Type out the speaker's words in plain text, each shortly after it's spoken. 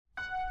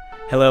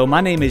Hello,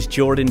 my name is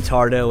Jordan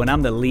Tardo, and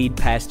I'm the lead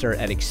pastor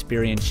at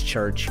Experience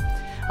Church.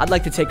 I'd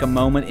like to take a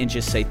moment and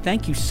just say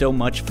thank you so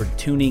much for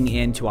tuning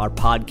in to our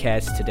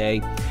podcast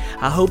today.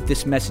 I hope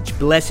this message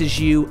blesses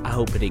you. I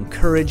hope it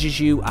encourages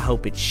you. I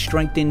hope it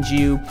strengthens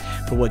you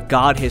for what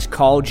God has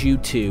called you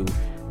to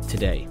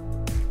today.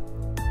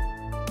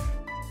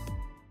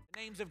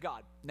 Names of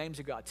God. Names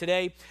of God.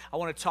 Today, I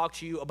want to talk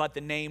to you about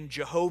the name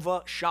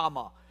Jehovah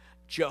Shammah.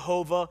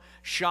 Jehovah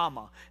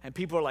Shammah. And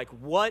people are like,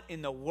 what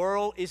in the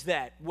world is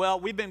that? Well,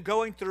 we've been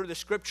going through the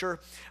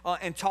scripture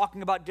and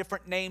talking about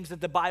different names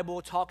that the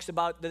Bible talks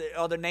about, the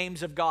other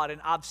names of God.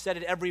 And I've said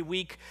it every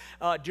week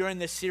during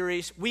this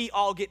series. We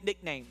all get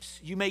nicknames.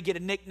 You may get a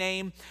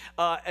nickname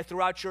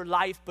throughout your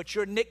life, but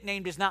your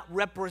nickname does not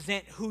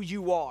represent who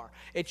you are.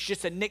 It's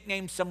just a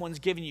nickname someone's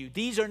given you.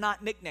 These are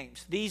not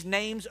nicknames. These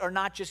names are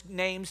not just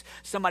names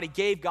somebody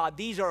gave God.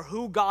 These are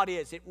who God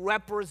is. It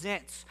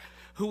represents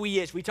who he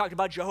is. We talked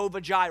about Jehovah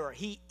Jireh.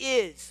 He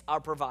is our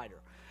provider.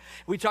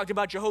 We talked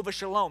about Jehovah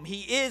Shalom.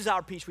 He is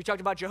our peace. We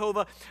talked about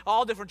Jehovah,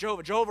 all different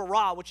Jehovah. Jehovah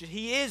Ra, which is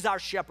he is our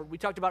shepherd. We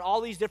talked about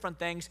all these different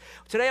things.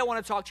 Today I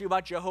want to talk to you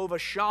about Jehovah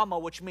Shammah,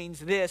 which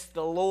means this: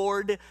 the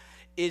Lord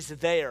is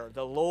there.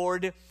 The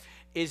Lord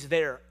is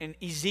there. In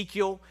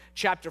Ezekiel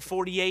chapter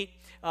 48,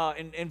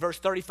 in verse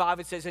 35,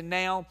 it says, and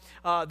now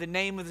the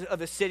name of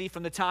the city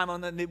from the time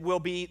on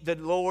will be the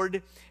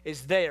Lord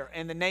is there.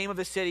 And the name of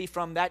the city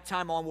from that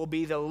time on will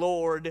be the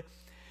Lord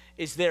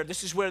is there.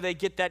 This is where they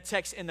get that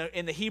text in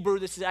the Hebrew.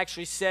 This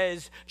actually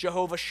says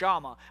Jehovah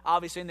Shammah.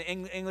 Obviously in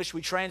the English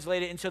we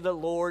translate it into the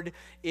Lord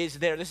is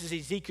there. This is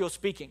Ezekiel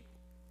speaking.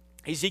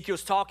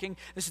 Ezekiel's talking.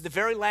 This is the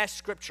very last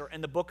scripture in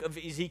the book of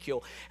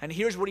Ezekiel. And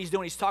here's what he's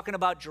doing. He's talking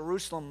about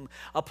Jerusalem,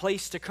 a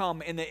place to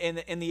come in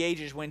the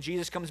ages when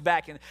Jesus comes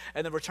back and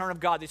the return of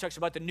God. He talks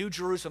about the new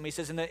Jerusalem. He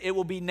says, and it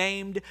will be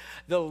named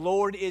the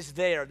Lord is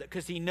there,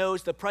 because he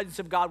knows the presence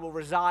of God will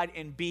reside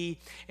and be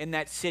in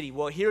that city.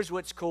 Well, here's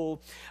what's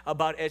cool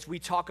about as we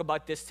talk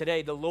about this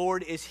today. The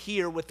Lord is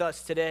here with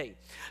us today.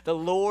 The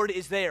Lord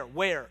is there.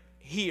 Where?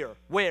 Here.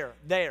 Where?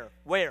 There.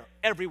 Where?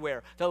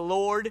 Everywhere. The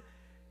Lord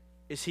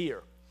is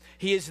here.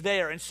 He is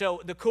there. And so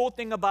the cool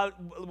thing about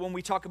when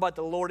we talk about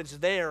the Lord is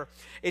there,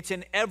 it's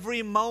in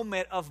every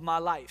moment of my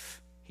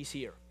life, he's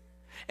here.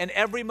 In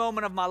every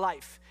moment of my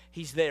life,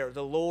 he's there.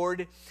 The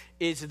Lord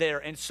is there.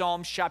 In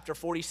Psalms chapter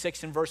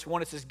 46 and verse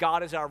 1, it says,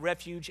 God is our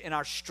refuge and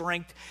our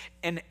strength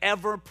and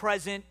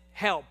ever-present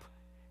help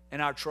in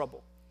our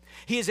trouble.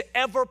 He is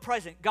ever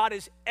present. God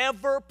is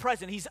ever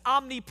present. He's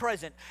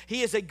omnipresent.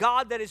 He is a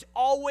God that is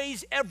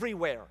always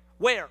everywhere.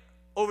 Where?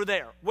 Over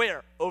there.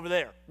 Where? Over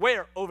there.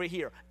 Where? Over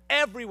here.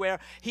 Everywhere.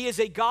 He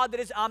is a God that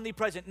is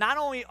omnipresent. Not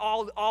only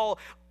all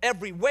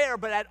everywhere,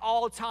 but at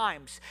all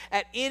times.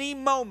 At any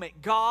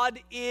moment, God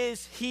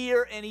is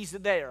here and he's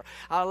there.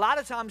 A lot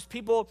of times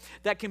people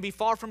that can be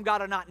far from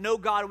God or not know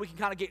God, we can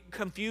kind of get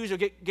confused or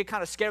get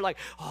kind of scared like,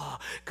 oh,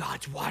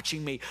 God's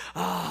watching me.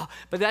 Oh.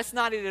 But that's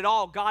not it at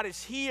all. God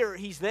is here.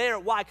 He's there.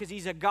 Why? Because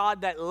he's a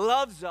God that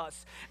loves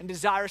us and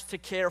desires to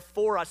care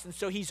for us. And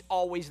so he's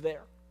always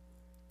there.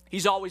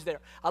 He's always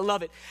there. I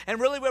love it.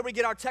 And really where we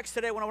get our text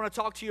today, what I want to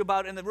talk to you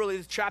about in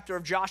the chapter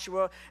of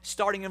Joshua,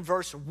 starting in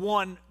verse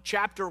 1,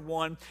 chapter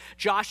 1,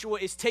 Joshua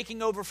is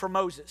taking over for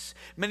Moses.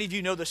 Many of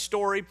you know the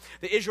story.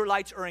 The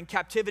Israelites are in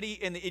captivity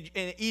in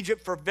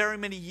Egypt for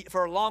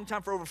a long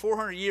time, for over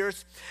 400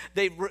 years.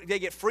 They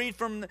get freed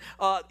from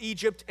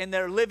Egypt, and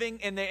they're living,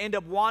 and they end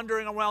up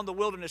wandering around the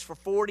wilderness for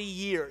 40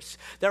 years.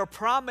 They're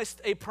promised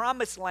a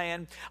promised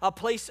land, a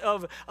place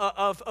of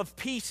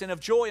peace and of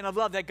joy and of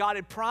love that God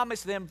had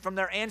promised them from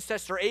their ancestors.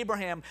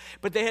 Abraham,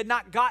 but they had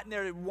not gotten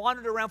there. They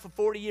wandered around for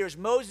 40 years.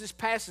 Moses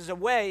passes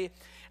away,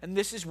 and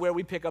this is where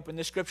we pick up in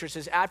the scripture. It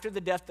says, after the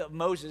death of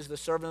Moses, the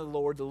servant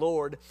of the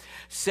Lord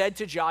said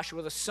to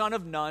Joshua, the son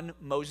of Nun,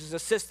 Moses'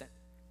 assistant.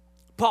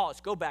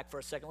 Pause. Go back for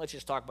a second. Let's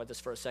just talk about this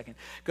for a second.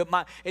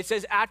 It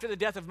says, after the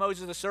death of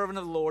Moses, the servant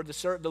of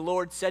the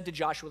Lord said to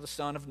Joshua, the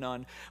son of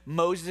Nun,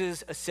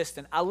 Moses'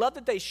 assistant. I love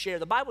that they share.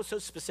 The Bible is so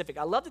specific.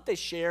 I love that they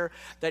share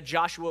that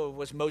Joshua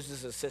was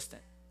Moses'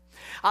 assistant.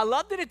 I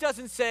love that it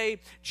doesn't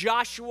say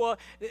Joshua,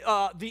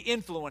 the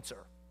influencer.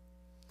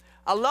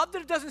 I love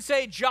that it doesn't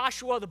say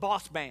Joshua, the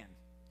boss man.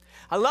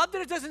 I love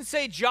that it doesn't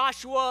say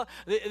Joshua,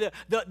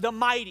 the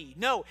mighty.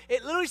 No,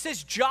 it literally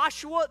says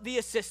Joshua, the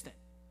assistant.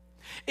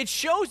 It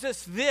shows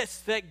us this,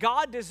 that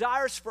God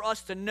desires for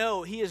us to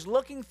know he is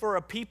looking for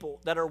a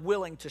people that are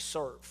willing to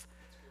serve.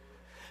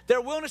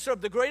 They're willing to serve.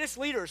 The greatest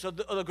leaders are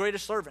the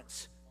greatest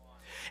servants.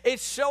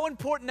 It's so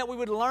important that we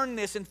would learn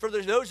this. And for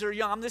those that are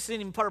young, this isn't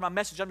even part of my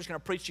message. I'm just going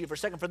to preach to you for a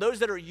second. For those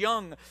that are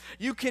young,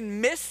 you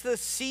can miss the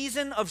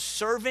season of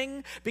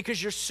serving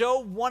because you're so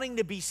wanting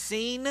to be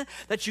seen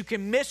that you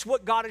can miss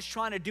what God is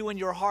trying to do in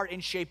your heart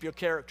and shape your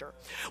character.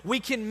 We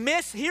can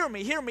miss, hear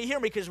me,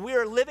 because we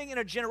are living in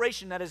a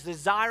generation that is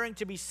desiring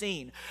to be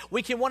seen.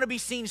 We can want to be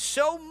seen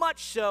so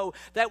much so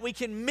that we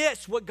can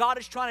miss what God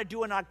is trying to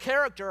do in our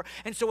character.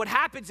 And so what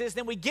happens is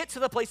then we get to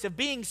the place of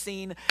being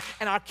seen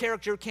and our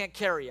character can't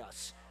carry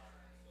us.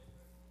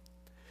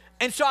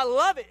 And so I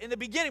love it in the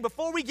beginning.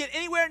 Before we get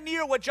anywhere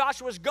near what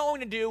Joshua was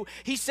going to do,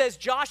 he says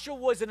Joshua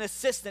was an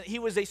assistant. He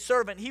was a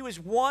servant. He was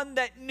one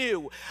that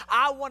knew,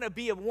 I want to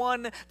be a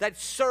one that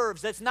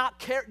serves, does not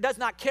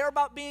care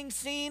about being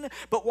seen,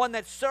 but one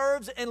that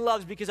serves and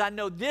loves, because I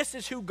know this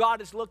is who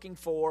God is looking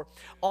for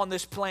on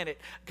this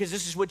planet, because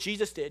this is what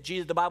Jesus did.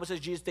 The Bible says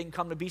Jesus didn't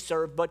come to be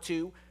served, but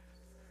to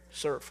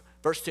serve.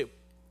 Verse 2.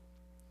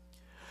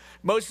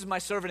 Moses, my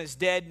servant, is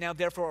dead. Now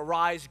therefore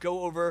arise,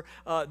 go over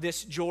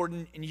this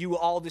Jordan, and you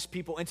all this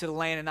people into the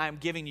land, and I am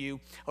giving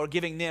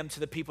them to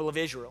the people of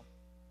Israel.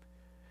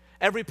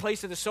 Every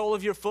place that the sole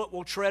of your foot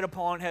will tread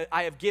upon,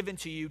 I have given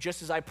to you,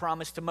 just as I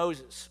promised to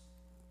Moses.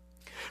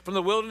 From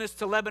the wilderness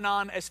to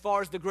Lebanon, as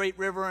far as the great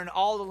river, and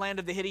all the land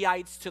of the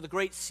Hittites to the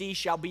great sea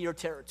shall be your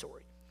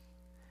territory.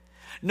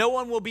 No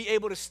one will be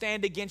able to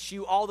stand against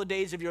you all the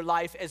days of your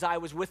life. As I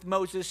was with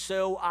Moses,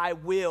 so I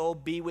will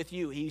be with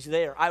you. He's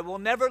there. I will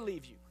never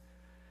leave you,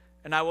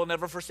 and I will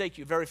never forsake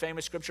you. Very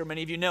famous scripture,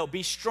 many of you know.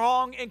 Be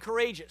strong and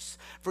courageous,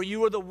 for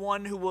you are the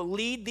one who will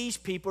lead these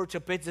people to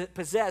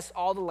possess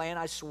all the land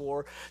I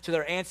swore to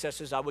their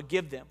ancestors I would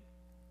give them.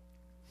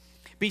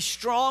 Be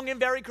strong and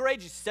very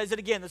courageous. It says it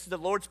again. This is the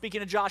Lord speaking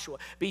to Joshua.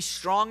 Be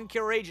strong and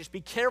courageous.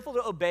 Be careful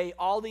to obey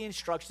all the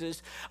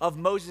instructions of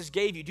Moses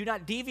gave you. Do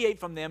not deviate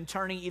from them,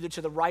 turning either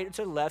to the right or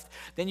to the left.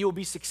 Then you will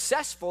be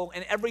successful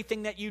in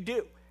everything that you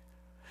do.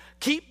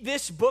 Keep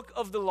this book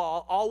of the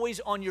law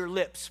always on your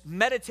lips.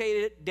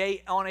 Meditate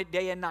on it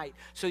day and night,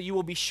 so you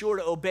will be sure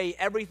to obey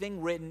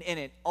everything written in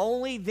it.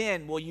 Only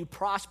then will you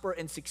prosper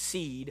and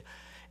succeed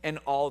in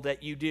all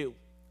that you do.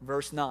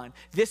 Verse 9.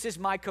 This is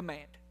my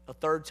command, a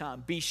third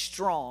time. Be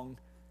strong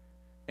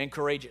and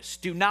courageous.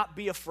 Do not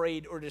be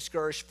afraid or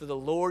discouraged, for the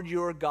Lord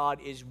your God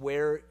is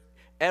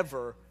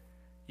wherever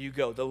you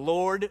go. The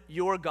Lord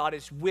your God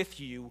is with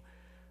you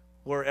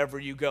wherever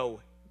you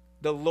go.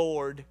 The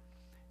Lord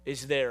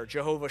is there.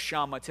 Jehovah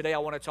Shammah. Today I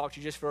want to talk to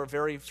you just for a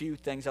very few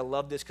things. I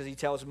love this because he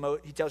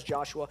tells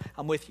Joshua,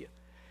 I'm with you.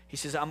 He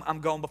says,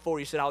 I'm going before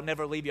you. He said, I'll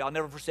never leave you. I'll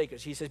never forsake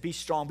us. He says, be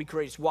strong, be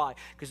courageous. Why?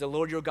 Because the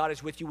Lord your God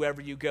is with you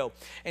wherever you go.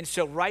 And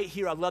so right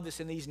here, I love this.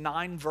 In these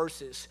 9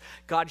 verses,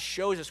 God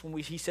shows us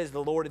when he says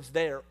the Lord is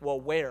there. Well,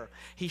 where?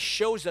 He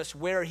shows us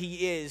where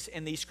he is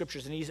in these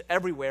scriptures. And he's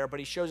everywhere, but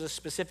he shows us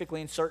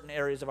specifically in certain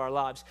areas of our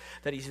lives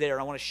that he's there.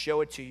 I want to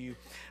show it to you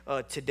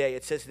today.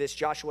 It says this,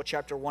 Joshua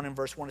chapter 1 and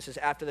verse 1. It says,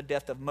 after the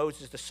death of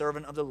Moses, the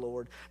servant of the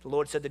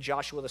Lord said to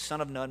Joshua, the son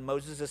of Nun,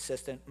 Moses'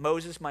 assistant,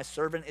 Moses, my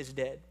servant, is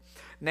dead.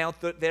 Now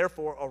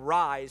therefore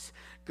arise,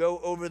 go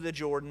over the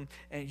Jordan,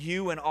 and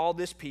you and all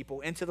this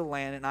people into the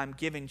land, and I've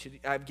given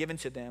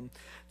to them,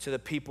 to the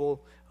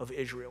people of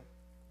Israel.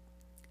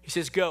 He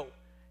says, go.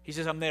 He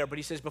says, I'm there. But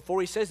he says,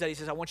 before he says that, he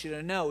says, I want you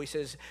to know, he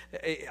says,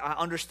 I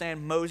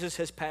understand Moses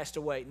has passed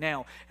away.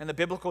 Now, in the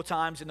biblical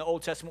times, in the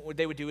Old Testament, what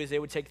they would do is they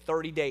would take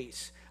 30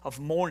 days of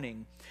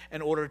mourning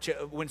in order to,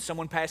 when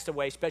someone passed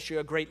away, especially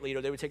a great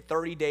leader, they would take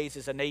 30 days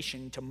as a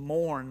nation to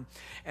mourn,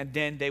 and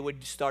then they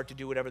would start to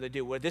do whatever they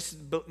do. Well,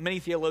 many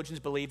theologians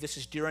believe this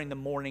is during the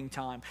mourning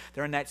time.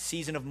 They're in that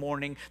season of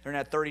mourning. They're in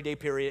that 30-day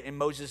period, and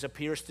Moses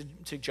appears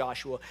to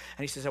Joshua,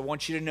 and he says, I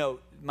want you to know,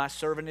 my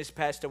servant has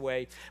passed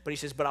away, but he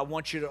says, but I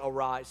want you to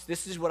arise.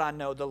 This is what I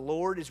know. The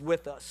Lord is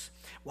with us.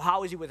 Well,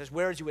 how is he with us?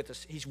 Where is he with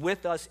us? He's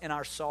with us in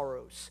our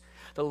sorrows.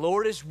 The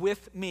Lord is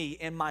with me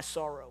in my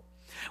sorrow.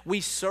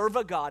 We serve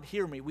a God,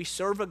 hear me, we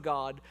serve a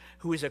God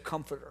who is a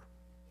comforter.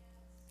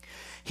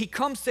 He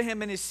comes to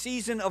him in his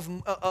season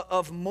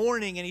of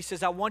mourning, and he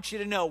says, I want you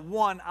to know,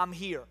 one, I'm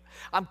here.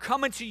 I'm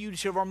coming to you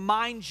to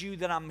remind you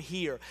that I'm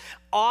here.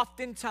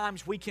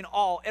 Oftentimes, we can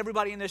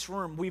everybody in this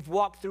room, we've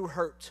walked through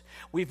hurt.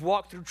 We've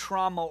walked through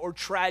trauma or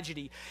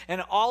tragedy.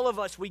 And all of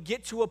us, we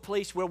get to a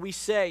place where we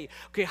say,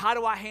 okay, how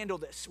do I handle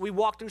this? We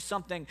walk through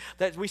something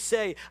that we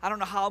say, I don't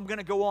know how I'm going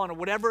to go on, or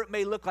whatever it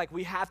may look like.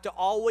 We have to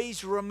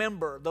always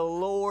remember the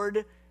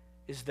Lord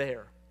is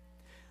there.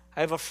 I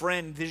have a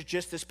friend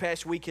just this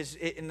past week,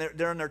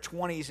 they're in their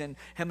 20s, and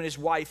him and his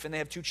wife, and they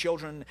have 2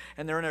 children,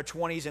 and they're in their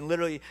 20s, and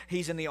literally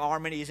he's in the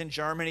army, and he's in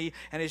Germany,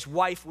 and his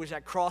wife was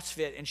at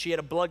CrossFit, and she had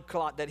a blood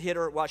clot that hit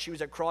her while she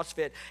was at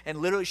CrossFit, and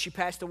literally she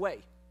passed away,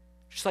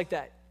 just like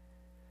that.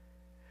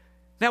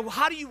 Now,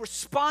 how do you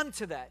respond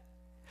to that?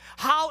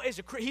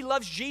 He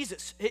loves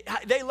Jesus.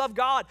 They love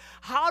God.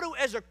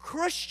 As a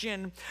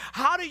Christian,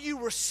 how do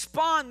you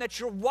respond that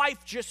your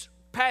wife just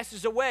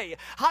passes away?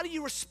 How do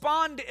you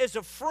respond as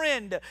a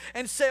friend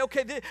and say,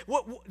 okay,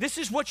 this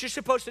is what you're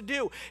supposed to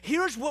do?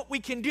 Here's what we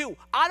can do.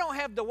 I don't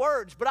have the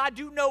words, but I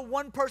do know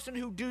one person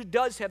who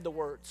does have the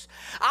words.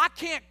 I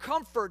can't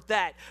comfort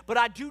that, but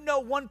I do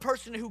know one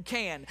person who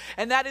can,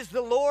 and that is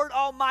the Lord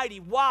Almighty.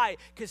 Why?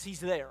 Because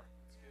he's there.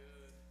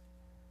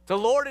 The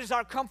Lord is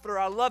our comforter.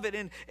 I love it.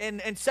 In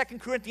 2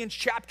 Corinthians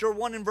chapter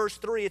 1 and verse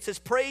 3, it says,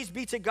 praise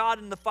be to God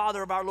and the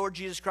Father of our Lord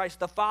Jesus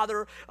Christ, the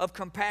Father of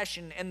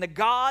compassion and the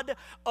God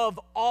of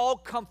all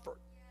comfort,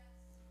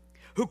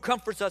 who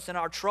comforts us in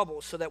our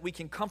troubles, so that we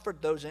can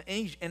comfort those in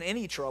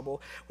any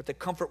trouble with the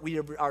comfort we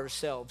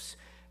ourselves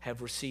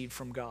have received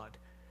from God.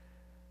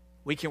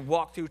 We can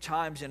walk through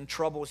times and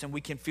troubles, and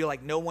we can feel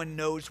like no one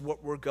knows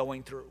what we're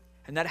going through.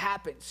 And that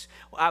happens.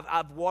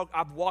 I've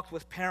walked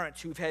with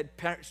parents who've had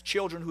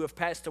children who have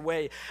passed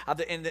away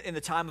in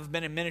the time I've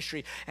been in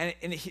ministry. And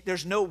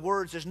there's no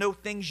words, there's no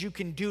things you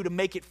can do to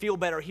make it feel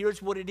better.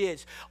 Here's what it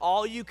is.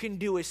 All you can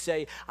do is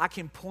say, I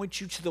can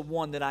point you to the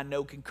one that I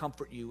know can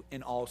comfort you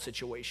in all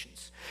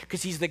situations.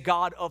 Because he's the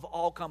God of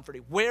all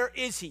comforting. Where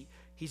is he?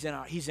 He's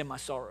in my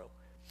sorrow.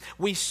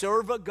 We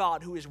serve a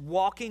God who is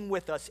walking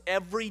with us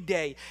every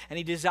day, and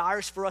he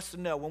desires for us to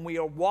know when we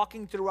are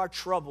walking through our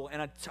trouble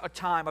in a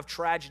time of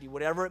tragedy,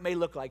 whatever it may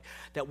look like,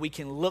 that we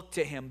can look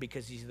to him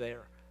because he's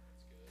there.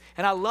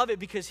 And I love it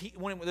because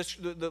when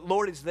the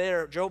Lord is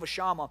there, Jehovah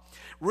Shammah,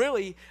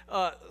 really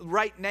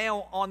right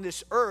now on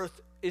this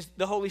earth, is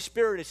the Holy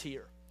Spirit is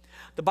here.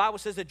 The Bible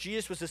says that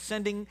Jesus was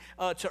ascending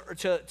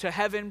to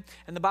heaven,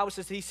 and the Bible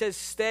says that he says,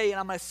 stay, and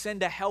I'm going to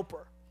send a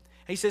helper.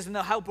 He says, and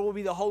the helper will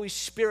be the Holy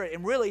Spirit.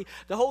 And really,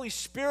 the Holy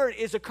Spirit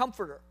is a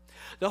comforter.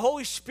 The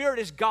Holy Spirit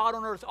is God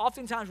on earth.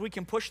 Oftentimes we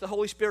can push the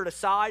Holy Spirit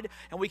aside,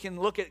 and we can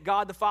look at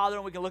God the Father,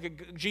 and we can look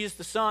at Jesus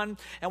the Son,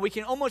 and we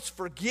can almost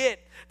forget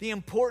the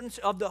importance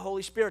of the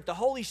Holy Spirit. The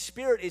Holy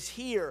Spirit is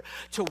here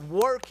to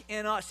work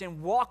in us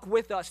and walk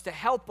with us, to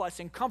help us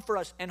and comfort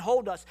us and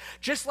hold us.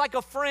 Just like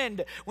a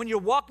friend, when you're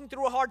walking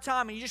through a hard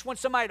time and you just want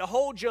somebody to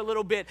hold you a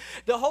little bit,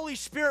 the Holy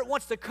Spirit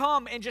wants to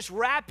come and just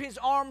wrap his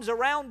arms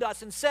around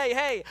us and say,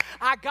 hey,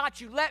 I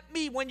got you. Let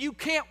me, when you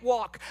can't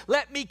walk,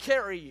 let me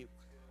carry you.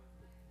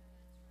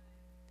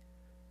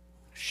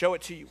 Show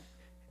it to you.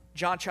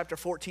 John chapter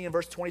 14 and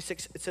verse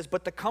 26, it says,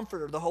 but the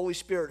Comforter, the Holy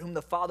Spirit, whom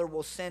the Father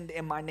will send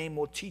in my name,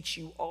 will teach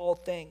you all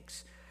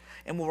things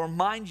and will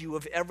remind you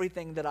of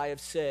everything that I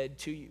have said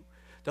to you.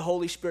 The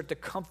Holy Spirit, the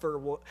Comforter,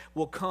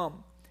 will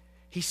come.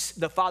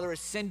 The Father is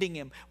sending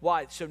him.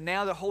 Why? So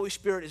now the Holy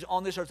Spirit is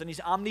on this earth and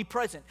he's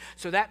omnipresent.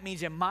 So that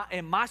means in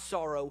my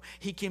sorrow,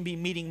 he can be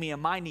meeting me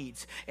in my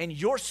needs. In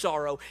your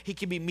sorrow, he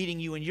can be meeting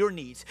you in your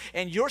needs.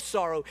 In your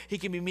sorrow, he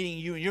can be meeting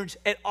you in your needs.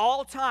 At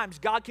all times,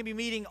 God can be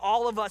meeting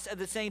all of us at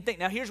the same thing.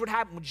 Now here's what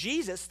happened with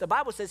Jesus. The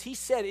Bible says he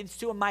said it's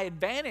to my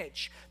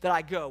advantage that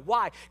I go.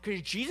 Why?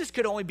 Because Jesus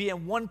could only be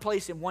in one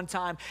place in one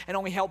time and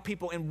only help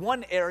people in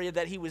one area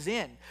that he was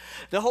in.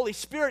 The Holy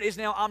Spirit is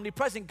now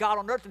omnipresent, God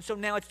on earth, and so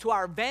now it's to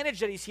our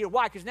advantage that he's here.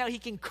 Why? Because now he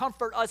can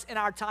comfort us in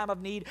our time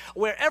of need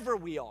wherever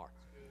we are.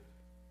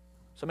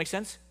 Does that make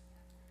sense?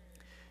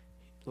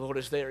 The Lord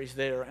is there. He's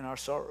there in our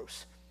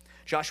sorrows.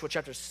 Joshua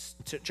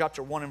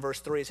chapter 1 and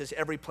verse 3, it says,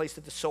 every place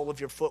that the sole of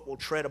your foot will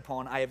tread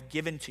upon, I have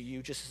given to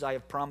you, just as I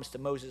have promised to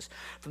Moses.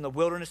 From the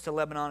wilderness to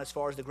Lebanon, as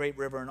far as the great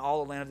river, and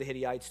all the land of the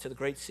Hittites to the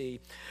great sea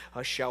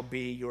shall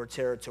be your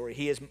territory.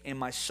 He is in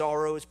my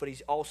sorrows, but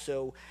he's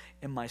also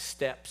in my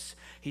steps.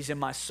 He's in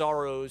my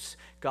sorrows.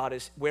 God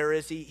is, where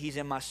is he? He's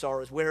in my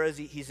sorrows. Where is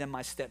he? He's in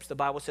my steps. The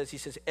Bible says, he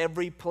says,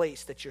 every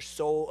place that your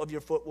sole of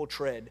your foot will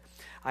tread,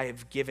 I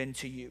have given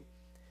to you.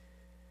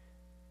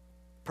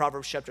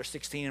 Proverbs chapter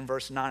 16 and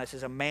verse 9, it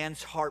says, a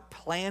man's heart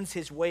plans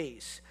his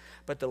ways,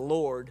 but the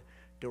Lord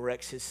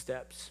directs his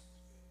steps.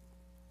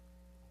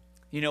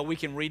 You know, we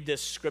can read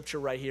this scripture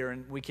right here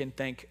and we can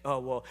think, oh,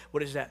 well,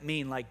 what does that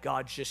mean? Like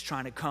God's just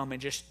trying to come and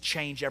just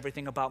change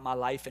everything about my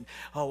life. And,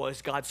 oh, well,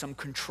 is God some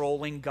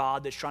controlling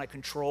God that's trying to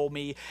control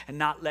me and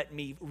not let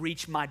me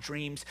reach my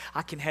dreams?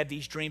 I can have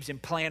these dreams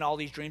and plan all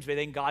these dreams, but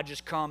then God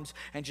just comes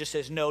and just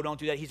says, no, don't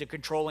do that. He's a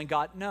controlling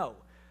God. No,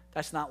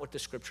 that's not what the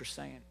scripture's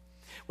saying.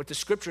 What the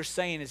scripture is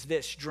saying is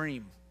this: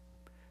 dream.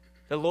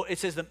 The Lord, it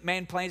says the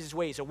man plans his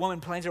ways, a woman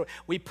plans her ways.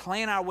 We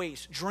plan our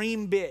ways,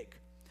 dream big.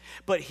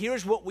 But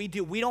here's what we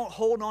do. We don't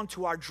hold on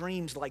to our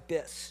dreams like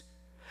this.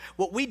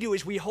 What we do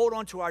is we hold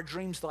on to our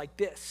dreams like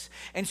this.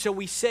 And so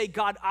we say,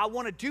 God, I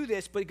want to do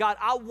this, but God,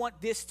 I want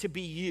this to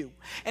be you.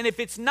 And if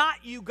it's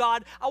not you,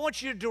 God, I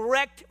want you to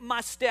direct my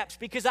steps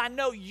because I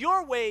know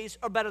your ways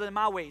are better than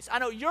my ways. I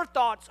know your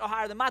thoughts are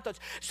higher than my thoughts.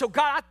 So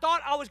God, I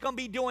thought I was going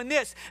to be doing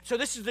this. So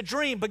this is the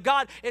dream. But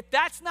God, if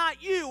that's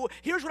not you,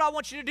 here's what I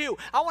want you to do.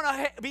 I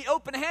want to be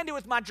open-handed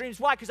with my dreams.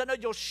 Why? Because I know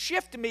you'll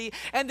shift me,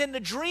 and then the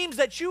dreams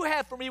that you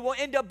have for me will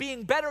end up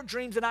being better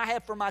dreams than I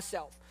have for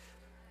myself.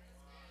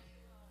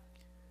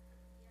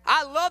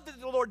 I love that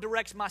the Lord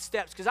directs my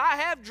steps because I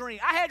have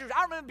dreams. I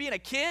remember being a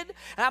kid,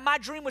 and my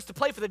dream was to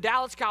play for the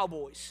Dallas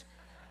Cowboys.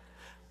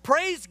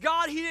 Praise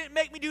God, he didn't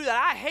make me do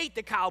that. I hate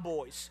the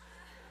Cowboys.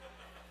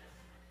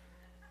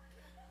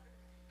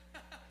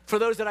 For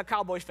those that are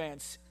Cowboys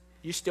fans,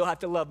 you still have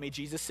to love me.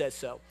 Jesus says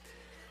so.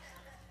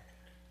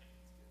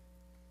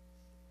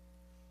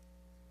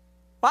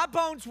 My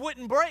bones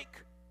wouldn't break.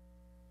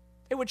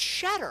 They would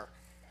shatter.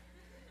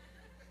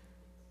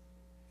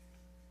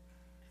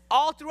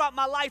 All throughout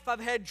my life,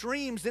 I've had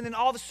dreams, and then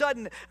all of a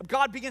sudden,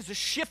 God begins to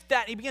shift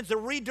that, and he begins to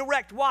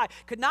redirect. Why?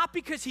 Not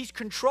because he's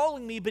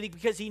controlling me, but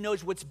because he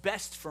knows what's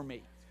best for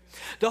me.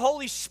 The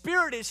Holy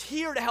Spirit is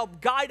here to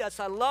help guide us.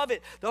 I love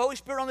it. The Holy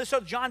Spirit on this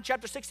earth, John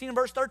chapter 16 and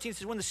verse 13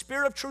 says, when the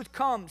Spirit of truth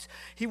comes,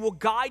 he will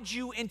guide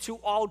you into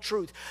all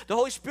truth. The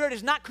Holy Spirit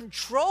is not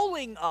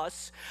controlling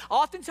us.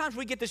 Oftentimes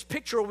we get this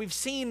picture, or we've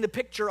seen the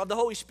picture of the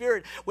Holy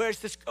Spirit, where it's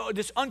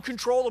this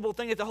uncontrollable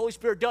thing that the Holy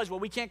Spirit does, where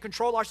we can't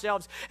control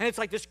ourselves, and it's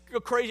like this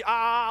crazy,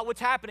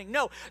 what's happening?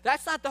 No,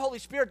 that's not the Holy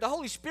Spirit. The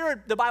Holy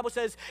Spirit, the Bible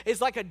says,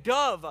 is like a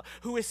dove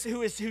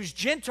who's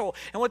gentle.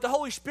 And what the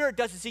Holy Spirit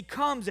does is he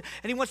comes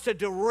and he wants to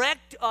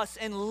direct us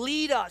and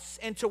lead us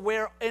into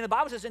where, and the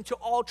Bible says, into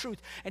all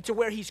truth, and to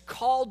where he's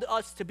called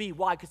us to be.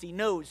 Why? Because he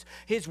knows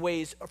his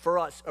ways for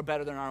us are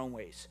better than our own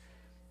ways.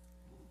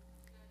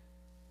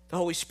 The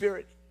Holy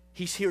Spirit,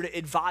 he's here to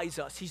advise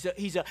us. He's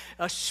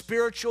a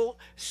spiritual,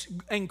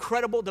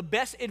 incredible, the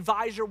best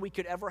advisor we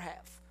could ever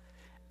have.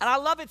 And I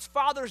love it's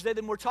Father's Day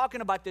that we're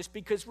talking about this,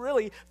 because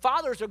really,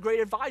 fathers are great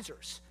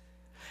advisors.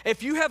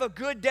 If you have a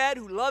good dad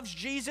who loves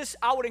Jesus,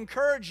 I would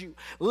encourage you,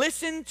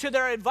 listen to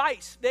their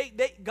advice.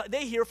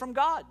 They hear from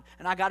God.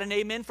 And I got an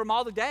amen from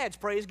all the dads.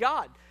 Praise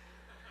God.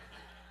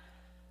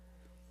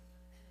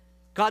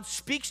 God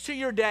speaks to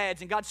your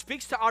dads, and God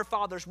speaks to our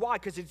fathers. Why?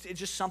 Because it's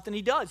just something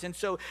he does. And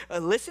so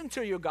listen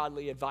to your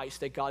godly advice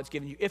that God's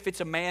given you. If it's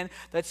a man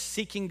that's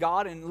seeking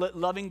God and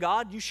loving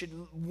God, you should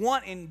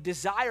want and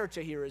desire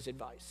to hear his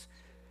advice.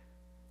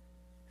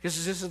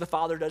 Because this is the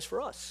Father does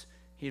for us.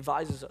 He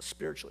advises us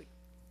spiritually.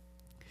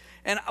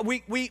 And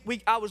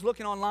I was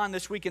looking online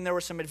this week, and there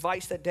was some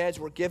advice that dads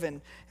were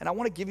given, and I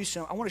want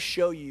to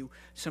show you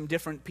some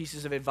different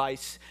pieces of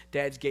advice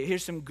dads gave.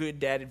 Here's some good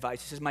dad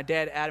advice. It says, my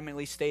dad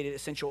adamantly stated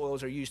essential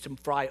oils are used to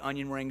fry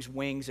onion rings,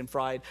 wings, and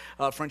fried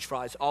French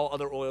fries. All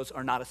other oils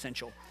are not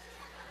essential.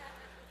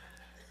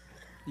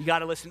 You got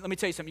to listen. Let me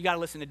tell you something. You got to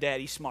listen to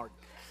Dad. He's smart.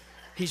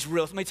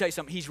 Let me tell you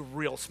something. He's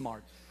real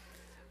smart.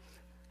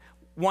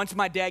 Once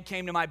my dad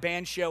came to my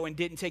band show and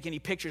didn't take any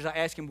pictures, I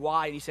asked him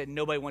why, and he said,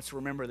 nobody wants to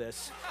remember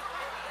this.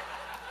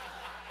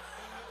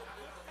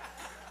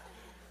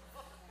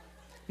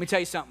 Let me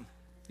tell you something.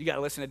 You got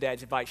to listen to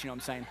Dad's advice, you know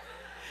what I'm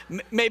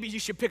saying? Maybe you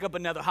should pick up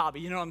another hobby,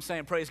 you know what I'm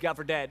saying? Praise God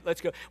for Dad.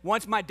 Let's go.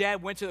 Once my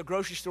dad went to the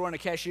grocery store, and the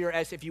cashier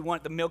asked if you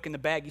want the milk in the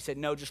bag. He said,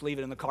 no, just leave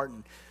it in the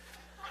carton.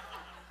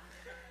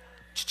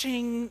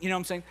 Cha-ching, you know what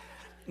I'm saying?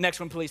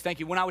 Next one, please. Thank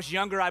you. When I was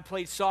younger, I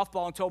played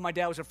softball and told my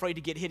dad I was afraid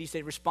to get hit. He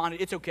said,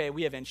 responded, it's okay.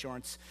 We have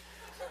insurance.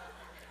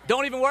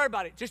 Don't even worry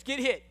about it. Just get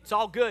hit. It's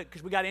all good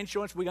because we got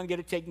insurance. We're going to get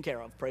it taken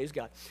care of. Praise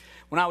God.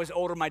 When I was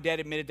older, my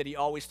dad admitted that he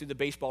always threw the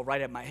baseball right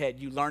at my head.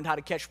 You learned how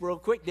to catch real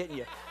quick, didn't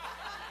you?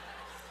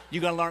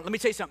 You're going to learn. Let me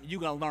tell you something.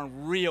 You're going to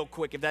learn real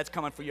quick if that's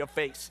coming for your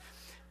face.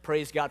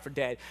 Praise God for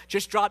Dad.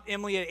 Just dropped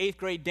Emily at 8th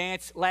grade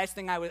dance. Last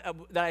thing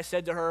that I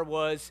said to her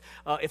was,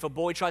 if a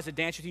boy tries to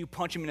dance with you,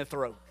 punch him in the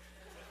throat.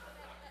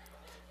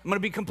 I'm going to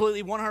be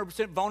completely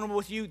 100% vulnerable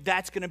with you.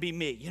 That's going to be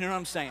me. You know what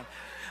I'm saying?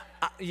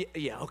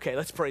 Yeah, okay,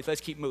 let's pray. Let's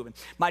keep moving.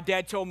 My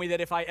dad told me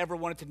that if I ever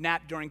wanted to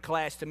nap during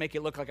class to make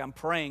it look like I'm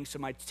praying so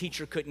my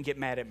teacher couldn't get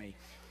mad at me.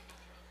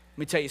 Let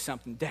me tell you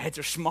something. Dads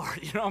are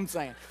smart. You know what I'm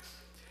saying?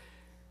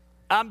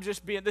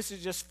 This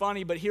is just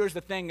funny, but here's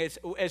the thing.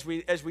 As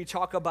we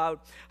talk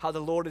about how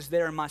the Lord is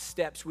there in my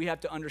steps, we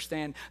have to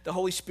understand the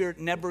Holy Spirit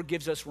never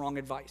gives us wrong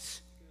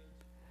advice.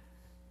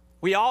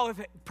 We all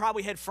have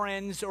probably had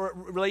friends or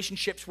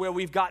relationships where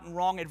we've gotten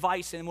wrong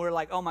advice and we're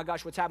like, oh my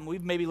gosh, what's happened?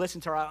 We've maybe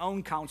listened to our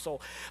own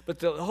counsel, but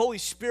the Holy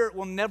Spirit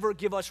will never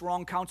give us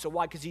wrong counsel.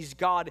 Why? Because he's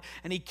God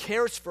and he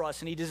cares for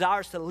us and he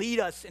desires to lead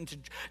us and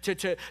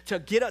to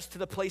get us to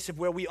the place of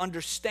where we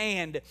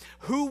understand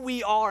who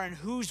we are and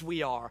whose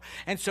we are.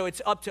 And so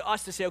it's up to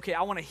us to say, okay,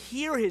 I want to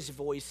hear his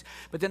voice,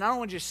 but then I don't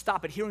want to just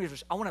stop at hearing his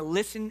voice. I want to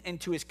listen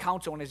into his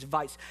counsel and his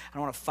advice. I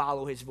want to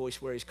follow his voice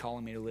where he's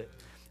calling me to live.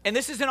 And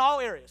this is in all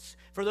areas.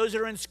 For those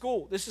that are in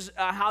school, this is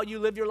how you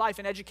live your life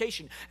in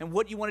education and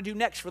what you want to do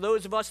next. For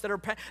those of us that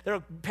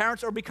are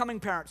parents or becoming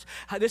parents,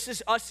 this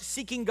is us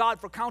seeking God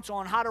for counsel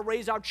on how to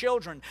raise our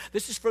children.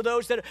 This is for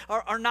those that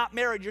are not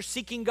married. You're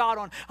seeking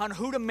God on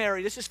who to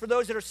marry. This is for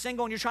those that are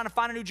single and you're trying to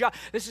find a new job.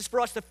 This is for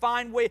us to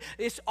find way.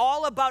 It's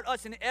all about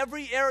us in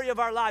every area of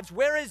our lives.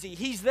 Where is he?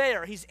 He's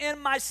there. He's in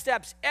my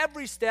steps,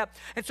 every step.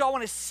 And so I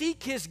want to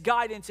seek his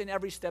guidance in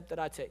every step that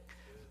I take.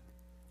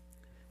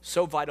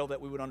 So vital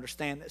that we would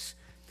understand this.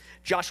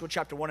 Joshua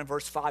chapter 1 and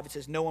verse 5, it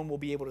says, no one will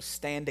be able to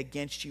stand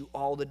against you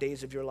all the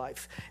days of your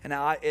life. And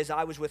as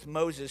I was with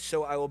Moses,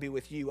 so I will be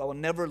with you. I will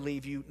never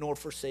leave you nor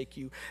forsake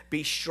you.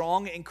 Be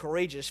strong and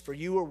courageous, for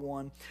you are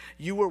one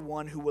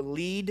who will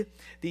lead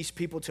these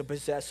people to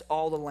possess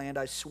all the land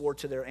I swore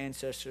to their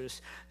ancestors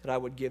that I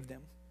would give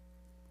them.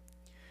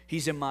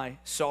 He's in my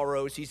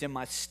sorrows, he's in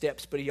my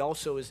steps, but he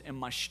also is in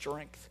my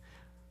strength.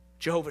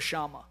 Jehovah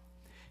Shammah.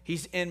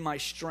 He's in my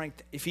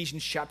strength.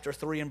 Ephesians chapter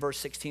 3 and verse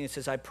 16, it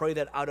says, I pray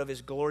that out of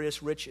his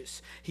glorious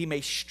riches, he may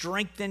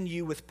strengthen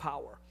you with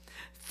power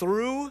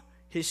through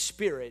his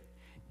Spirit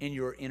in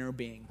your inner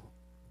being.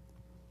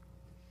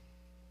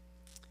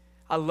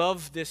 I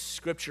love this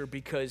scripture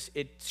because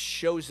it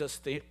shows us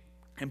the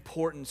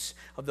importance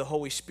of the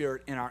Holy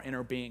Spirit in our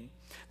inner being.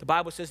 The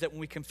Bible says that when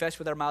we confess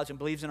with our mouths and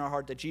believe in our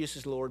heart that Jesus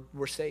is Lord,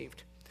 we're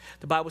saved.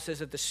 The Bible says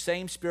that the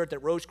same Spirit that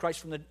rose Christ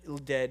from the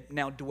dead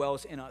now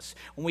dwells in us.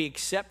 When we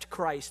accept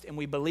Christ and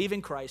we believe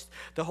in Christ,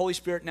 the Holy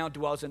Spirit now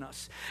dwells in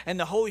us. And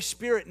the Holy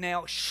Spirit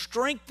now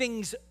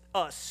strengthens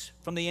us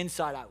from the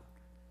inside out.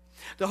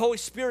 The Holy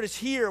Spirit is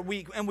here,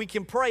 and we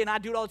can pray, and I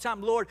do it all the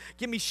time. Lord,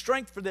 give me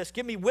strength for this.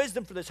 Give me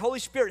wisdom for this. Holy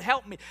Spirit,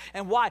 help me.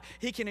 And why?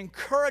 He can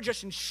encourage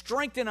us and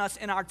strengthen us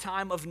in our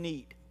time of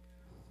need.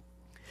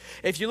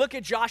 If you look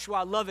at Joshua,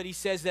 I love it. He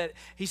says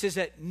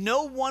that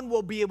no one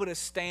will be able to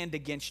stand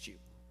against you.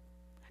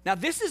 Now,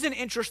 this is an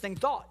interesting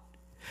thought,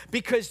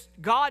 because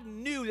God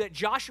knew that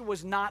Joshua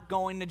was not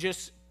going to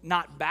just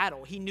not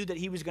battle. He knew that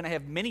he was going to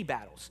have many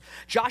battles.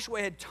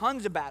 Joshua had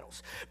tons of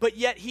battles, but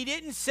yet he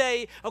didn't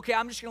say, okay,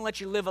 I'm just going to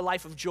let you live a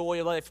life of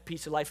joy, a life of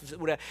peace, a life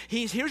of whatever.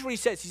 Here's what he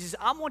says. He says,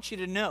 I want you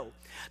to know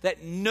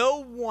that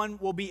no one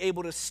will be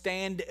able to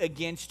stand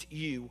against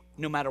you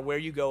no matter where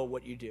you go or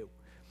what you do.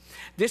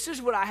 This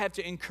is what I have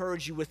to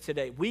encourage you with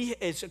today. We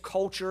as a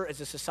culture,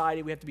 as a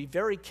society, we have to be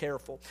very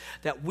careful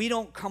that we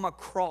don't come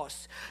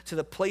across to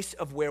the place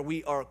of where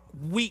we are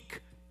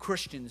weak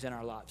Christians in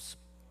our lives.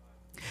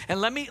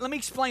 And let me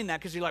explain that,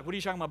 because you're like, what are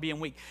you talking about being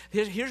weak?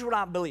 Here's what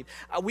I believe.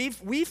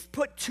 We've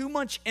put too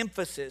much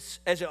emphasis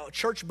as a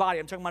church body,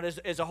 I'm talking about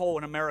as a whole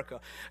in America,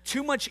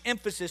 too much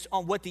emphasis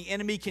on what the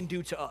enemy can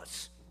do to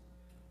us.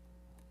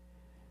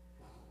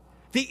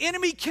 The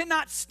enemy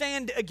cannot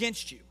stand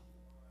against you.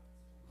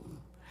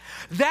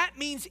 That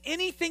means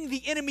anything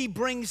the enemy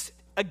brings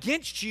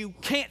against you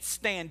can't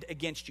stand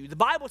against you. The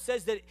Bible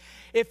says that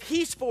if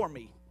he's for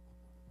me,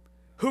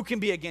 who can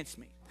be against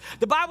me?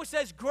 The Bible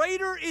says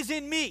greater is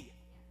in me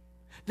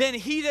than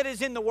he that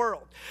is in the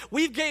world.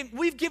 We've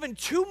given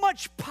too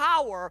much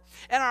power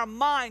in our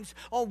minds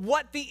on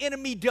what the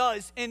enemy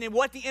does and in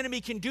what the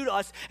enemy can do to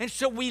us, and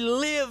so we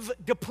live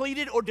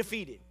depleted or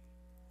defeated.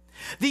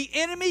 The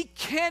enemy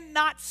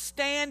cannot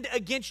stand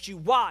against you.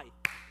 Why?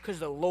 Because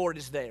the Lord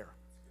is there.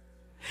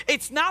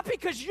 It's not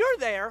because you're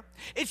there,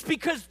 it's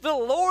because the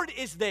Lord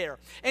is there.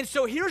 And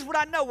so here's what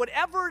I know.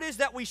 Whatever it is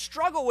that we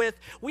struggle with,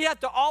 we have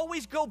to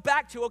always go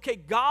back to, okay,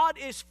 God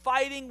is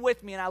fighting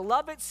with me. And I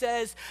love it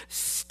says,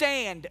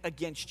 stand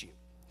against you.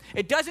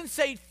 It doesn't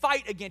say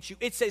fight against you.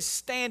 It says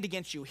stand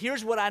against you.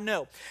 Here's what I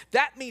know.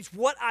 That means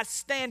what I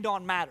stand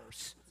on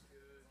matters.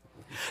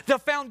 The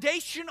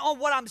foundation on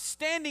what I'm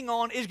standing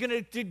on is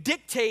going to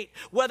dictate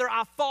whether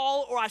I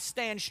fall or I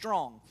stand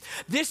strong.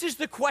 This is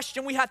the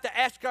question we have to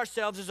ask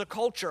ourselves as a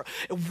culture.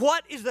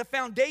 What is the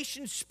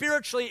foundation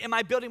spiritually am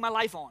I building my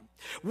life on?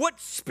 What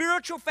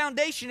spiritual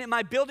foundation am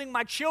I building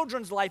my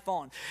children's life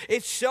on?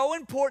 It's so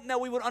important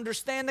that we would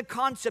understand the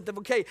concept of,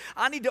 okay,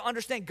 I need to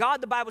understand. God,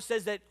 the Bible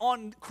says that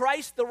on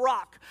Christ the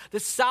rock, the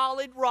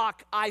solid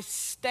rock, I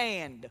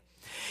stand.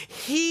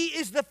 He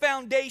is the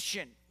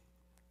foundation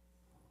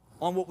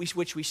on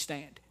which we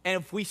stand.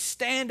 And if we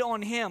stand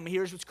on him,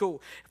 here's what's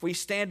cool. If we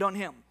stand on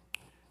him,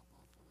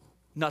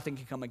 nothing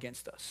can come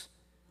against us.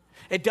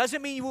 It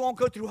doesn't mean you won't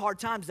go through hard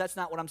times. That's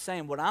not what I'm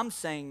saying. What I'm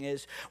saying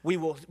is we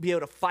will be able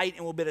to fight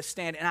and we'll be able to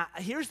stand. And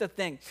here's the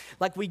thing.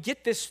 Like, we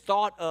get this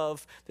thought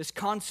of this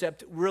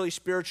concept really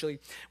spiritually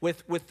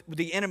with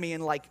the enemy,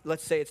 and like,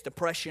 let's say it's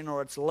depression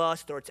or it's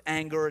lust or it's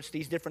anger. It's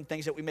these different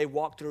things that we may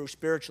walk through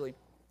spiritually.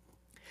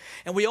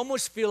 And we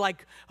almost feel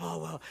like, oh,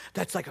 well,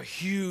 that's like a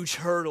huge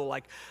hurdle.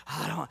 Like,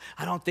 I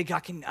don't think I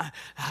can, I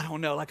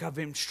don't know. Like, I've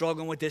been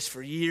struggling with this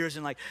for years.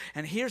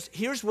 And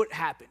here's what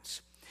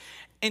happens.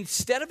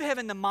 Instead of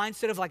having the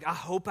mindset of like, I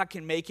hope I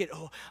can make it.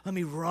 Oh, let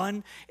me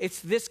run. It's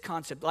this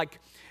concept. Like,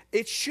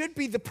 it should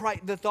be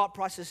the thought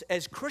process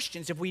as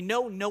Christians. If we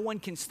know no one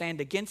can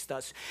stand against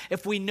us,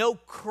 if we know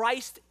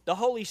Christ, the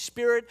Holy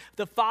Spirit,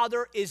 the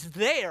Father is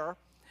there,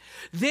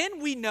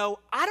 then we know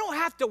I don't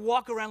have to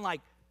walk around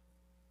like,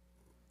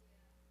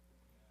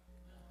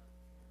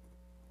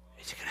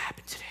 is it going to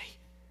happen today?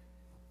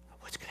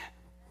 What's going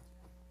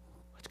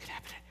to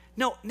happen today?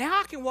 No, now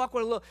I can walk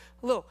with a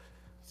little,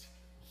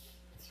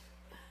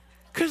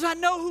 because I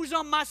know who's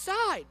on my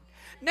side.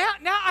 Now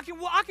I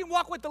can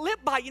walk with the lip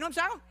bite. You know what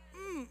I'm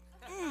saying?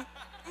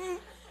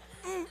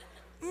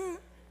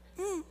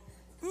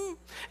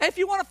 And if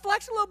you want to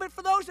flex a little bit,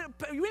 for those that,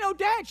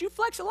 dads, you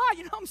flex a lot.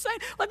 You know what I'm saying?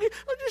 Like, you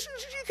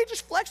can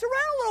just flex around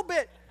a little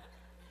bit.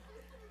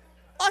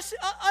 Us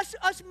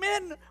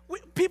men,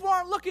 people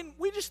aren't looking.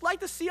 We just like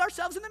to see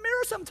ourselves in the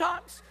mirror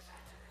sometimes.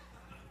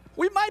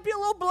 We might be a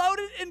little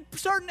bloated in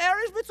certain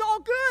areas, but it's all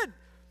good.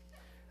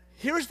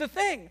 Here's the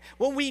thing.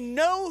 When we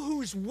know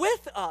who's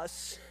with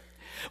us,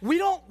 we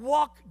don't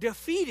walk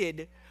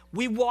defeated.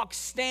 We walk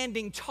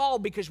standing tall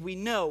because we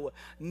know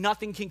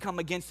nothing can come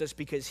against us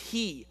because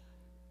he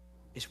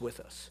is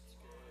with us.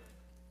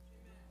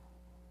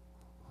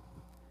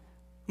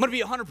 I'm going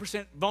to be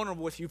 100%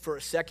 vulnerable with you for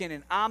a second,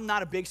 and I'm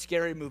not a big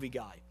scary movie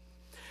guy.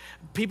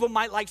 People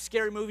might like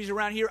scary movies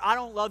around here. I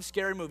don't love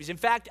scary movies. In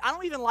fact, I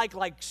don't even like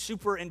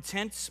super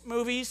intense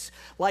movies.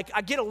 Like,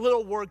 I get a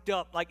little worked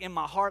up, like in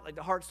my heart, like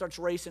the heart starts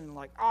racing and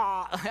like,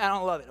 I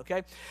don't love it,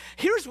 okay?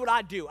 Here's what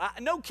I do.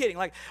 No kidding.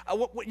 Like,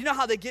 you know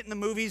how they get in the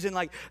movies and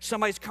like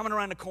somebody's coming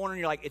around the corner and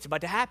you're like, it's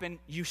about to happen.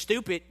 You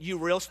stupid. You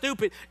real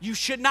stupid. You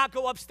should not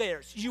go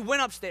upstairs. You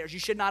went upstairs. You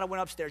should not have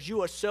went upstairs.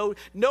 You are so,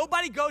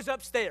 nobody goes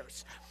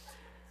upstairs.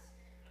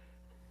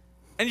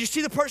 And you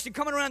see the person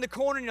coming around the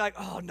corner and you're like,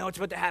 oh, no, it's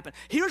about to happen.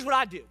 Here's what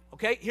I do,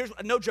 okay?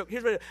 No joke.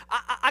 Here's what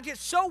I get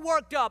so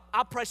worked up,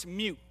 I press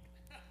mute.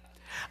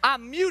 I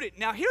mute it.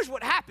 Now, here's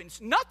what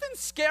happens. Nothing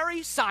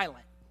scary,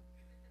 silent.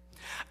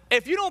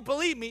 If you don't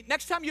believe me,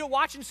 next time you're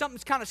watching something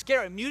that's kind of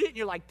scary, mute it and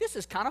you're like, this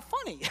is kind of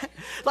funny.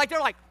 Like,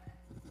 they're like,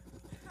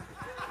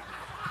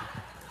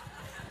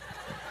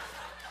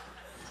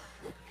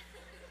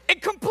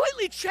 it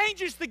completely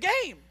changes the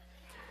game.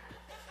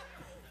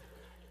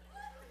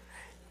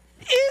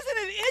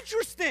 Isn't it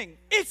interesting?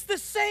 It's the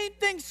same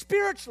thing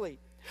spiritually.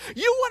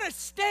 You want to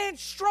stand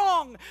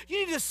strong,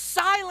 you need to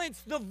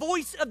silence the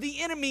voice of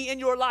the enemy in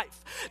your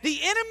life. The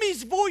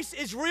enemy's voice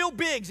is real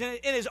big and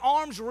his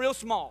arms real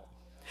small.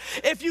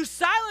 If you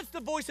silence the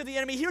voice of the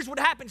enemy, here's what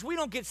happens. We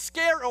don't get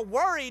scared or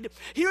worried.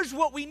 Here's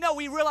what we know.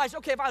 We realize,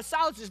 okay, if I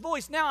silence his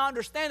voice, now I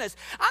understand this.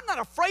 I'm not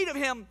afraid of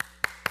him.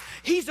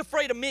 He's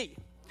afraid of me.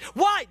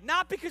 Why?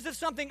 Not because of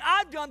something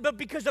I've done, but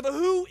because of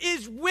who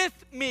is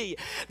with me.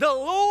 The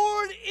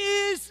Lord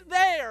is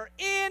there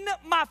in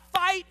my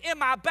fight, in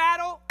my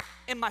battle,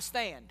 in my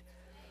stand.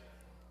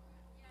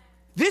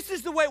 This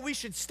is the way we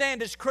should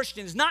stand as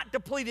Christians, not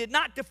depleted,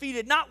 not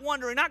defeated, not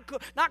wondering,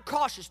 not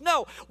cautious.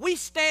 No, we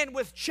stand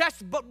with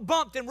chest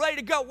bumped and ready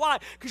to go. Why?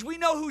 Because we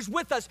know who's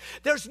with us.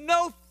 There's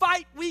no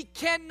fight we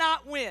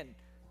cannot win.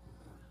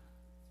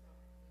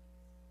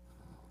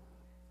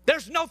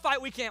 There's no fight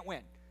we can't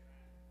win.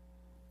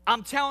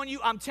 I'm telling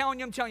you,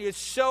 it's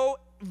so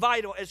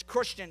vital as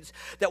Christians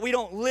that we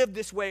don't live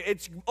this way.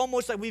 It's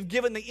almost like we've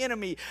given the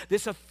enemy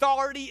this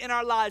authority in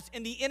our lives,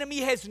 and the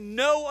enemy has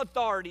no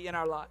authority in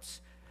our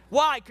lives.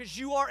 Why? Because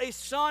you are a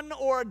son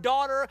or a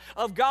daughter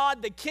of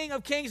God, the King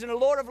of Kings and the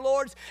Lord of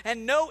Lords,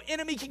 and no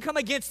enemy can come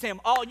against him.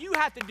 All you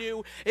have to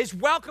do is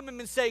welcome him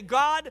and say,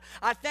 God,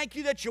 I thank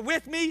you that you're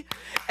with me,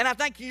 and I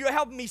thank you you're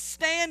helping me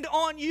stand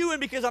on you,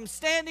 and because I'm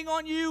standing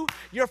on you,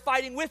 you're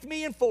fighting with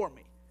me and for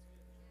me.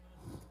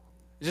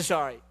 Is this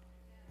all right?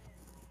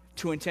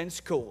 Too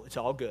intense? Cool. It's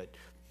all good.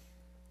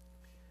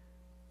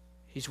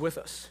 He's with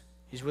us.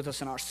 He's with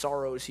us in our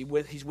sorrows. He's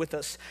with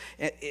us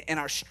in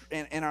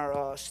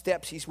our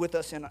steps. He's with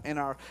us in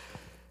our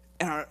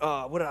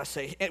what did I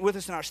say? With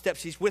us in our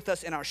steps. He's with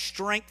us in our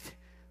strength.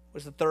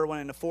 Was the third one,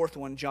 and the fourth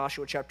one,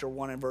 Joshua chapter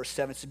 1 and verse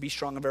 7. It says, be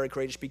strong and very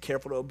courageous. Be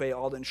careful to obey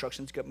all the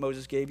instructions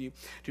Moses gave you.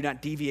 Do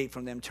not deviate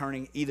from them,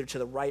 turning either to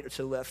the right or to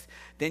the left.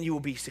 Then you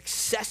will be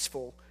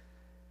successful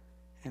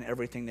in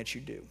everything that you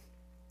do.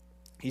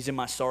 He's in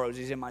my sorrows,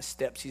 he's in my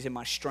steps, he's in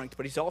my strength,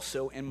 but he's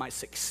also in my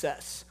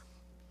success.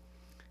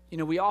 You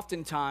know, we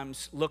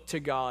oftentimes look to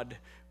God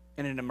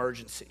in an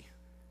emergency.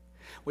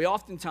 We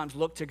oftentimes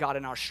look to God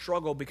in our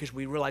struggle because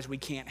we realize we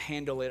can't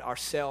handle it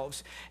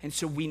ourselves. And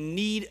so we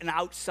need an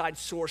outside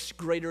source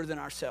greater than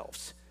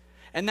ourselves.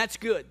 And that's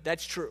good,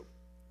 that's true.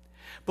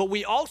 But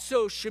we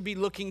also should be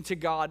looking to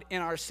God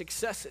in our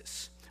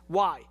successes.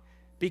 Why?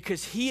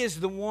 Because he is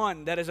the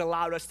one that has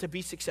allowed us to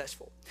be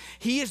successful.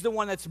 He is the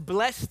one that's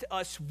blessed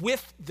us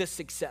with the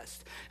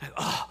success. Like,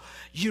 oh,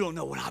 you don't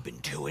know what I've been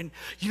doing.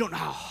 You don't know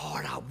how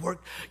hard I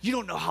worked. You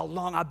don't know how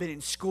long I've been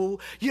in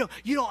school. You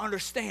don't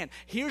understand.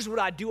 Here's what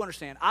I do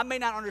understand. I may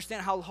not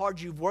understand how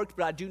hard you've worked,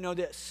 but I do know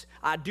this.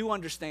 I do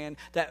understand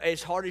that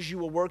as hard as you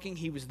were working,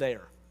 he was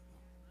there.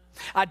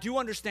 I do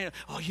understand,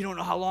 oh, you don't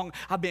know how long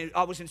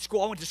I was in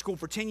school. I went to school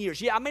for 10 years.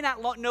 Yeah, I may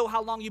not know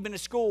how long you've been to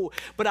school,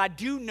 but I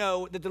do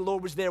know that the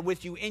Lord was there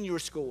with you in your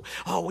school.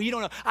 Oh, well, you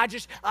don't know.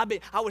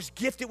 I was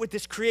gifted with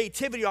this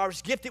creativity, or I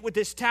was gifted with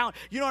this talent.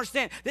 You don't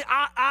understand that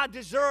I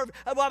deserve,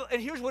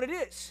 and here's what it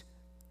is.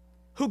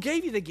 Who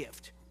gave you the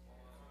gift?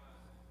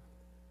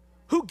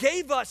 Who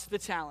gave us the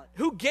talent?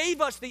 Who gave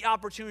us the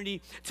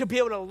opportunity to be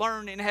able to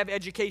learn and have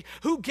education?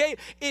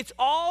 It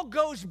all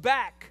goes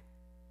back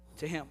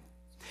to him.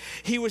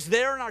 He was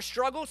there in our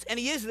struggles, and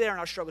he is there in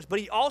our struggles, but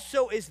he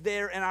also is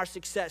there in our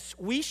success.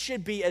 We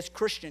should be, as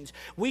Christians,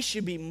 we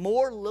should be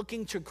more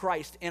looking to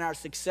Christ in our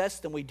success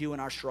than we do in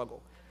our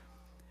struggle.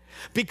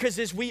 Because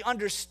as we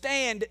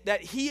understand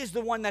that he is the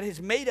one that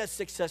has made us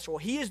successful,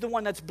 he is the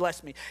one that's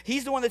blessed me.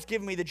 He's the one that's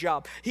given me the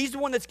job. He's the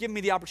one that's given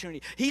me the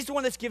opportunity. He's the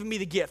one that's given me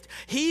the gift.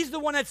 He's the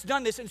one that's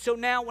done this. And so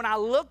now when I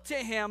look to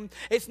him,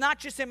 it's not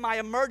just in my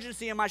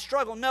emergency and my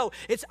struggle. No,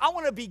 I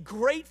want to be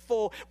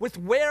grateful with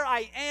where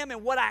I am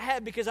and what I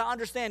have, because I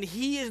understand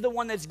he is the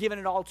one that's given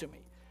it all to me.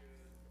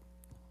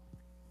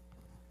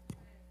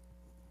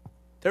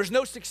 There's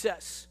no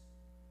success.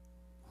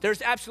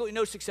 There's absolutely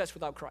no success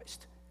without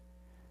Christ.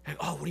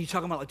 Oh, what are you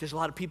talking about? Like, there's a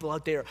lot of people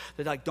out there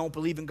that like don't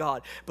believe in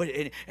God, but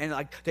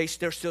they're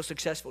still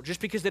successful. Just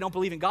because they don't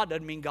believe in God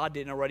doesn't mean God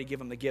didn't already give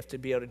them the gift to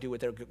be able to do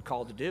what they're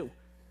called to do.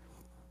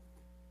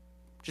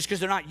 Just because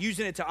they're not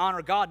using it to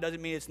honor God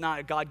doesn't mean it's not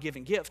a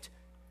God-given gift.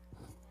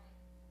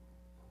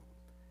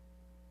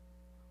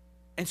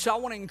 And so I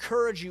want to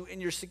encourage you in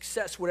your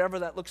success, whatever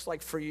that looks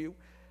like for you,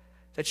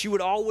 that you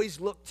would always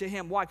look to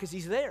him. Why? Because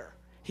he's there.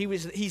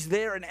 He's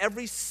there in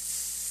every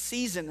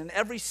season and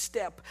every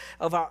step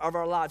of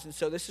our lives. And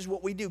so this is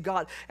what we do.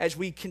 God, as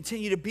we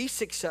continue to be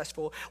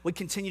successful, we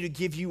continue to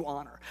give you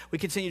honor. We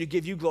continue to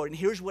give you glory. And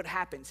here's what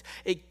happens.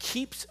 It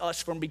keeps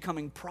us from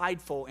becoming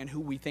prideful in who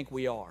we think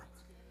we are.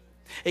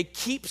 It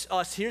keeps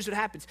us, here's what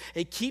happens.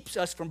 It keeps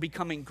us from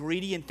becoming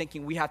greedy and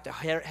thinking we have to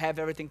have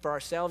everything for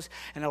ourselves,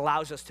 and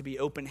allows us to be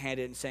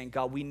open-handed and saying,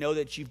 God, we know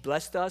that you've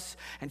blessed us,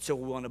 and so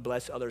we want to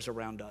bless others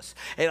around us.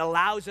 It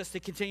allows us to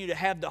continue to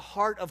have the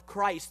heart of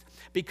Christ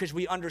because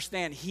we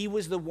understand he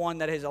was the one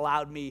that has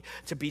allowed me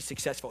to be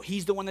successful.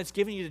 He's the one that's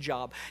given you the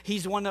job.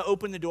 He's the one that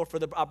opened the door for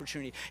the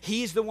opportunity.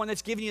 He's the one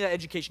that's given you that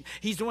education.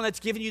 He's the one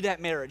that's given you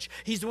that marriage.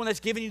 He's the one that's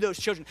given you those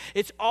children.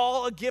 It's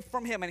all a gift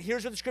from him. And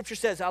here's what the scripture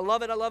says. I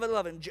love it, I love it, I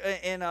love it.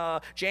 In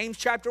James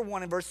chapter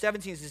 1 and verse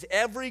 17 it says,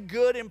 every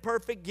good and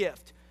perfect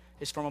gift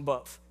is from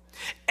above.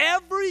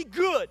 Every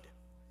good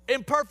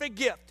and perfect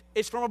gift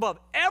is from above.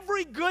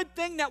 Every good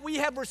thing that we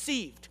have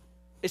received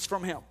is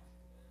from him.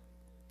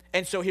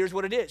 And so here's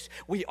what it is.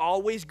 We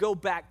always go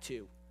back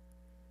to,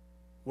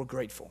 we're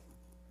grateful.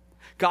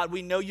 God,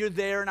 we know you're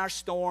there in our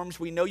storms.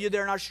 We know you're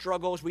there in our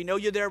struggles. We know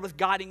you're there with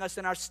guiding us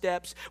in our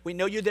steps. We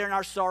know you're there in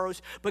our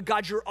sorrows. But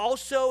God, you're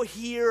also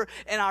here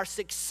in our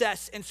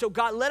success. And so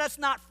God, let us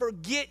not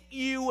forget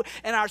you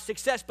and our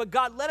success. But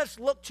God, let us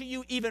look to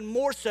you even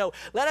more so.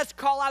 Let us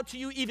call out to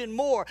you even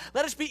more.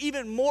 Let us be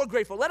even more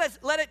grateful. Let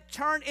it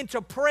turn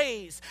into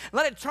praise.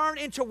 Let it turn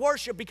into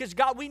worship. Because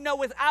God, we know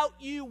without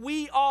you,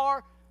 we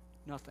are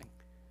nothing.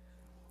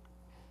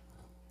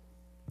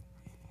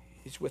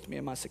 He's with me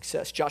in my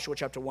success. Joshua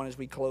chapter 1 as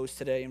we close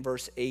today in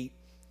verse 8.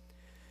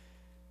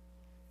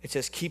 It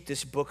says, keep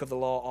this book of the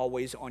law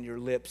always on your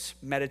lips.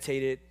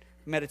 Meditate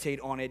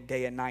on it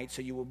day and night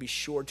so you will be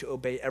sure to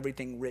obey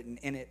everything written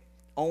in it.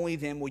 Only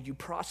then will you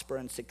prosper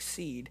and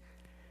succeed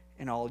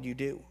in all you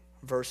do.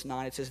 Verse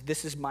 9, it says,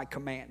 this is my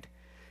command.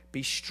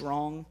 Be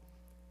strong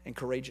and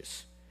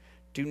courageous.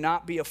 Do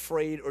not be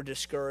afraid or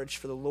discouraged,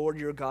 for the Lord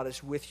your God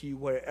is with you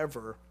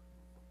wherever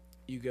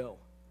you go.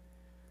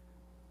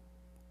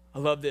 I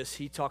love this.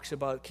 He talks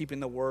about keeping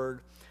the word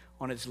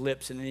on his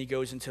lips, and then he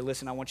goes into,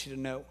 listen, I want you to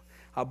know,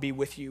 I'll be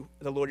with you.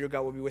 The Lord your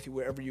God will be with you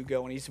wherever you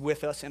go. And he's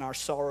with us in our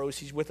sorrows.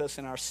 He's with us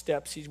in our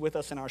steps. He's with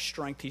us in our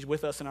strength. He's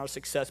with us in our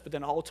success. But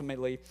then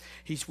ultimately,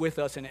 he's with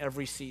us in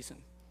every season.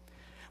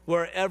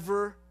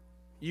 Wherever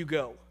you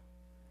go,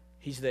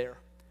 he's there.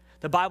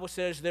 The Bible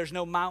says there's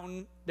no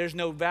mountain, there's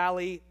no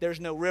valley, there's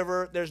no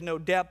river, there's no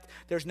depth,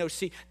 there's no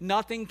sea.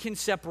 Nothing can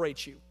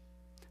separate you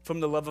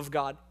from the love of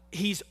God.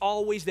 He's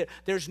always there.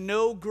 There's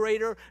no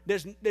greater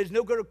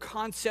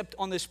concept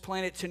on this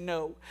planet to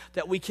know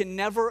that we can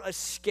never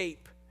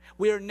escape.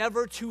 We are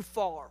never too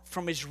far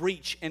from his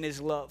reach and his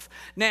love.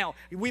 Now,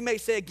 we may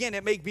say again,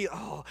 it may be,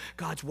 oh,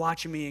 God's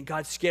watching me and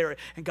God's scary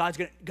and God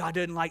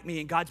doesn't like me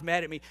and God's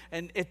mad at me.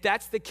 And if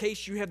that's the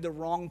case, you have the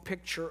wrong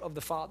picture of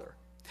the Father.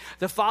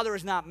 The Father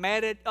is not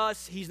mad at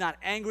us. He's not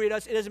angry at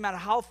us. It doesn't matter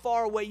how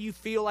far away you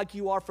feel like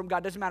you are from God.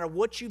 It doesn't matter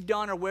what you've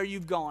done or where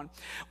you've gone.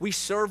 We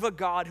serve a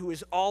God who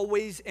is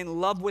always in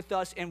love with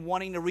us and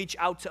wanting to reach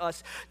out to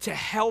us, to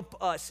help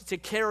us, to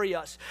carry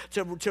us,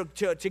 to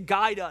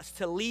guide us,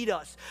 to lead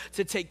us,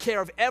 to take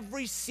care of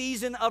every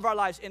season of our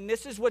lives. And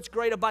this is what's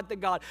great about the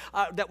God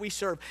that we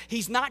serve.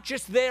 He's not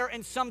just there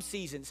in some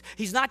seasons.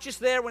 He's not just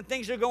there when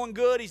things are going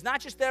good. He's not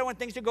just there when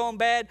things are going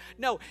bad.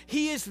 No,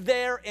 he is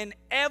there in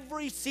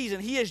every season.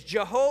 He is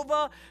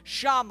Jehovah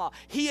Shammah.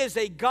 He is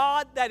a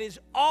God that is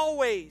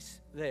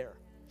always there.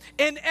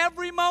 In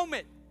every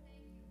moment,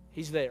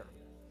 he's there.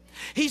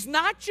 He's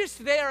not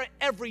just there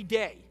every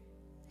day.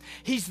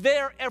 He's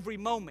there every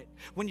moment.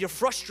 When you're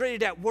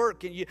frustrated at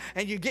work and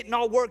you're getting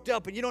all worked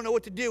up and you don't know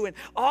what to do, and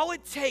all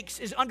it takes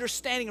is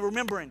understanding and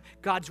remembering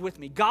God's with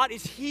me. God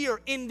is here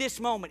in this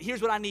moment.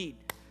 Here's what I need.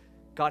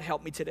 God,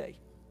 help me today.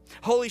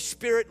 Holy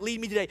Spirit,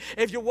 lead me today.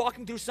 If you're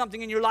walking through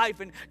something in your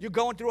life and you're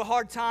going through a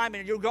hard time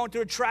and you're going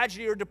through a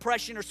tragedy or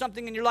depression or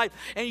something in your life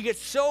and you get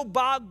so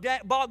bogged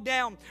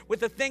down with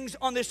the things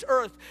on this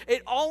earth,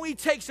 it only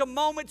takes a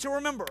moment to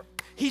remember.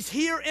 He's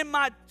here in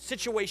my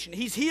situation.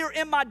 He's here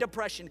in my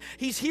depression.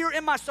 He's here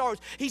in my sorrows.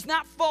 He's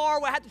not far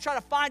where I have to try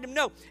to find him.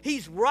 No,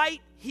 he's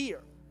right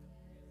here.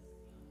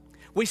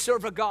 We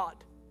serve a God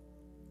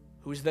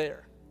who's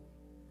there.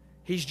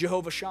 He's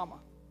Jehovah Shammah.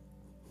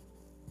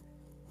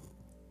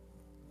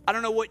 I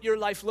don't know what your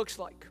life looks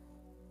like.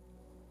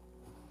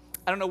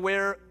 I don't know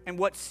where and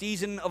what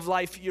season of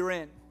life you're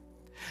in.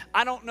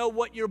 I don't know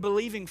what you're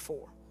believing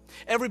for.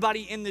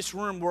 Everybody in this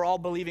room, we're all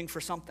believing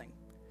for something.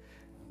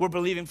 We're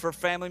believing for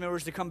family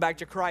members to come back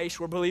to Christ.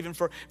 We're believing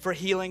for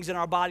healings in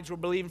our bodies. We're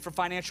believing for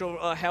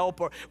financial help,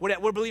 or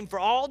whatever. We're believing for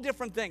all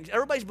different things.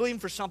 Everybody's believing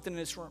for something in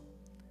this room.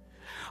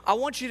 I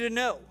want you to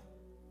know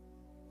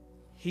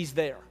he's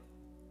there.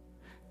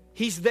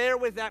 He's there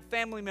with that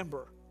family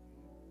member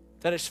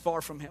that is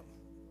far from him.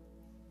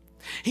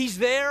 He's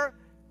there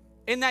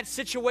in that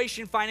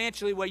situation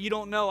financially where you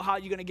don't know how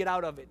you're going to get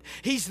out of it.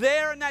 He's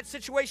there in that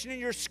situation in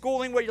your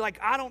schooling where you're like,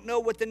 I don't know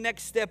what the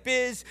next step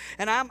is,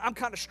 and I'm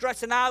kind of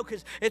stressing out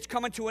because it's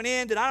coming to an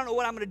end, and I don't know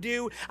what I'm going to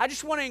do. I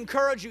just want to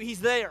encourage you,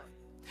 he's there.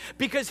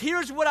 Because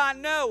here's what I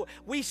know.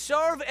 We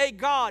serve a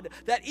God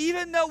that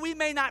even though we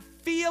may not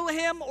feel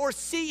him or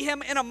see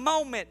him in a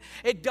moment,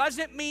 it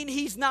doesn't mean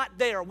he's not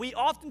there. We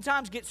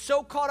oftentimes get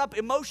so caught up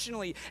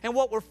emotionally in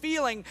what we're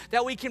feeling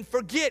that we can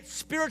forget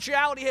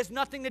spirituality has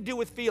nothing to do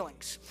with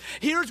feelings.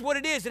 Here's what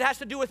it is. It has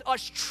to do with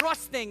us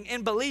trusting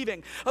and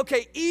believing.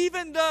 Okay,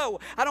 even though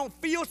I don't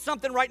feel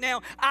something right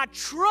now, I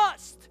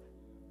trust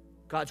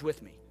God's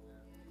with me.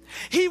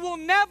 He will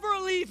never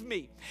leave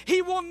me.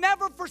 He will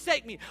never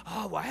forsake me.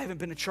 Oh, well, I haven't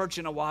been to church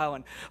in a while,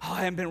 and I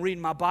haven't been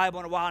reading my Bible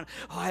in a while, and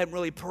I haven't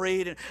really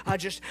prayed, and I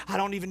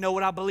don't even know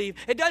what I believe.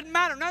 It doesn't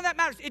matter. None of that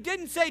matters. It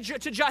didn't say he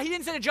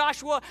didn't say to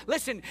Joshua,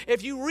 listen,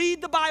 if you read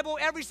the Bible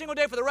every single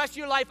day for the rest of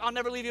your life, I'll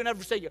never leave you and never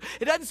forsake you.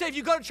 It doesn't say if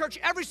you go to church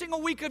every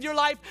single week of your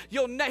life,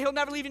 he'll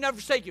never leave you, never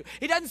forsake you.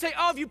 He doesn't say,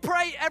 oh, if you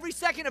pray every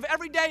second of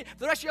every day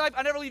for the rest of your life,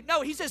 I'll never leave you.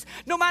 No, he says,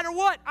 no matter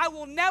what, I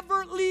will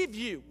never leave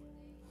you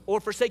or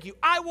forsake you.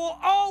 I will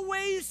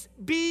always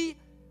be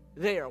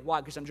there. Why?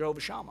 Because I'm Jehovah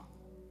Shammah.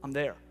 I'm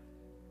there.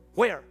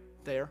 Where?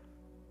 There.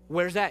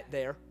 Where's that?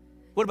 There.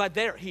 What about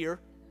there? Here.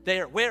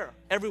 There. Where?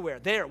 Everywhere.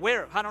 There.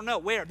 Where? I don't know.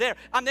 Where? There.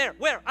 I'm there.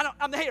 Where?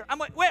 I'm here. I'm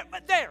where?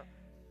 But there.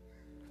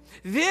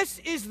 This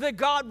is the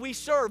God we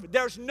serve.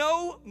 There's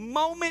no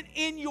moment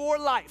in your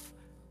life.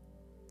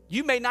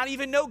 You may not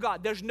even know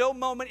God. There's no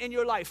moment in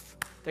your life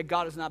that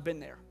God has not been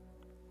there.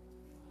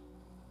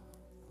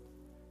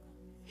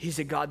 He's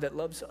a God that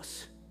loves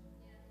us.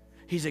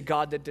 He's a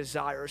God that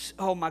desires.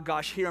 Oh my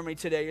gosh, hear me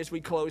today as we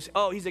close.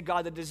 Oh, he's a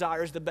God that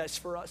desires the best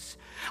for us.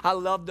 I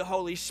love the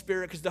Holy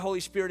Spirit because the Holy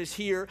Spirit is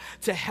here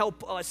to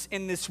help us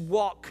in this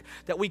walk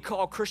that we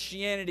call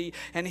Christianity.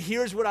 And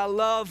here's what I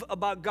love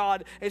about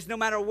God is no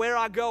matter where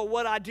I go,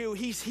 what I do,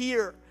 he's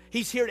here.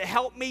 He's here to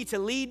help me, to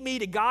lead me,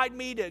 to guide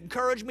me, to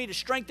encourage me, to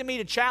strengthen me,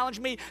 to challenge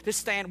me, to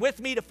stand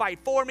with me, to fight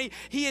for me.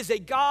 He is a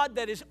God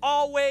that is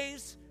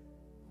always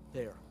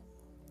there.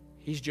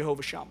 He's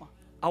Jehovah Shammah.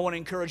 I want to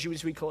encourage you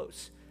as we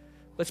close.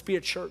 Let's be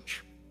a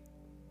church.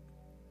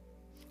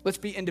 Let's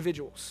be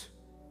individuals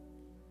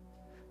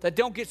that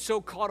don't get so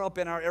caught up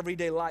in our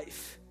everyday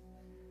life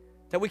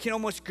that we can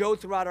almost go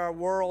throughout our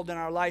world and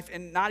our life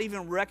and not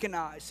even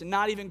recognize and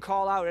not even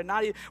call out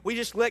and we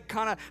just let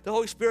kind of the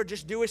Holy Spirit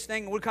just do his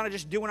thing and we're kind of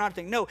just doing our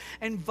thing. No,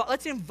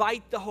 let's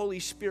invite the Holy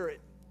Spirit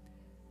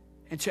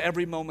into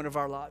every moment of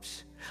our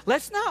lives.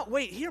 Let's not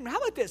wait. Hear me. How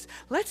about this?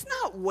 Let's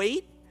not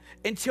wait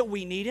until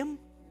we need him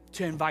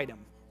to invite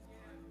him.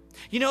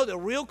 You know, the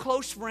real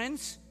close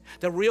friends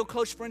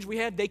we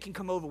have, they can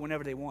come over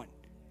whenever they want.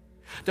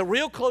 The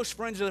real close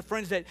friends are the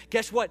friends that,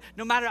 guess what?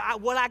 No matter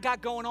what I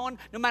got going on,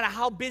 no matter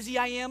how busy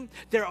I am,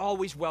 they're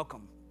always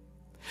welcome.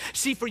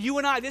 See, for you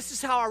and I, this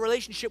is how our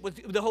relationship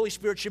with the Holy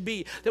Spirit should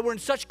be. That we're in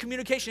such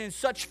communication and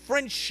such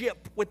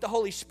friendship with the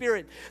Holy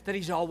Spirit that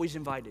he's always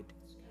invited.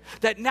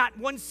 That not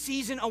one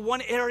season or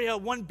one area,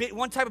 one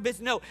type of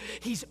business. No,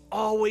 he's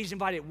always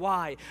invited.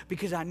 Why?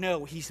 Because I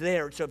know he's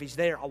there. So if he's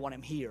there, I want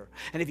him here.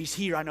 And if he's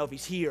here, I know if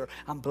he's here,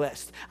 I'm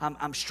blessed.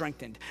 I'm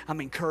strengthened. I'm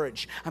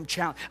encouraged. I'm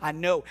challenged. I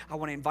know I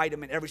want to invite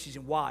him in every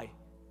season. Why?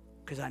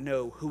 Because I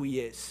know who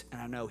he is.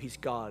 And I know he's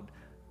God,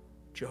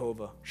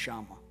 Jehovah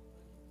Shammah.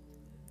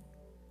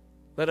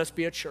 Let us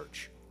be a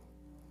church.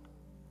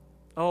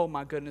 Oh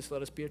my goodness,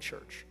 let us be a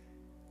church.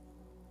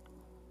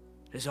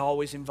 That is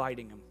always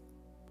inviting him.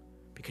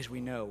 Because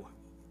we know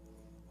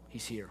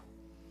he's here.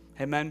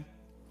 Amen.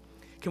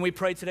 Can we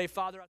pray today, Father?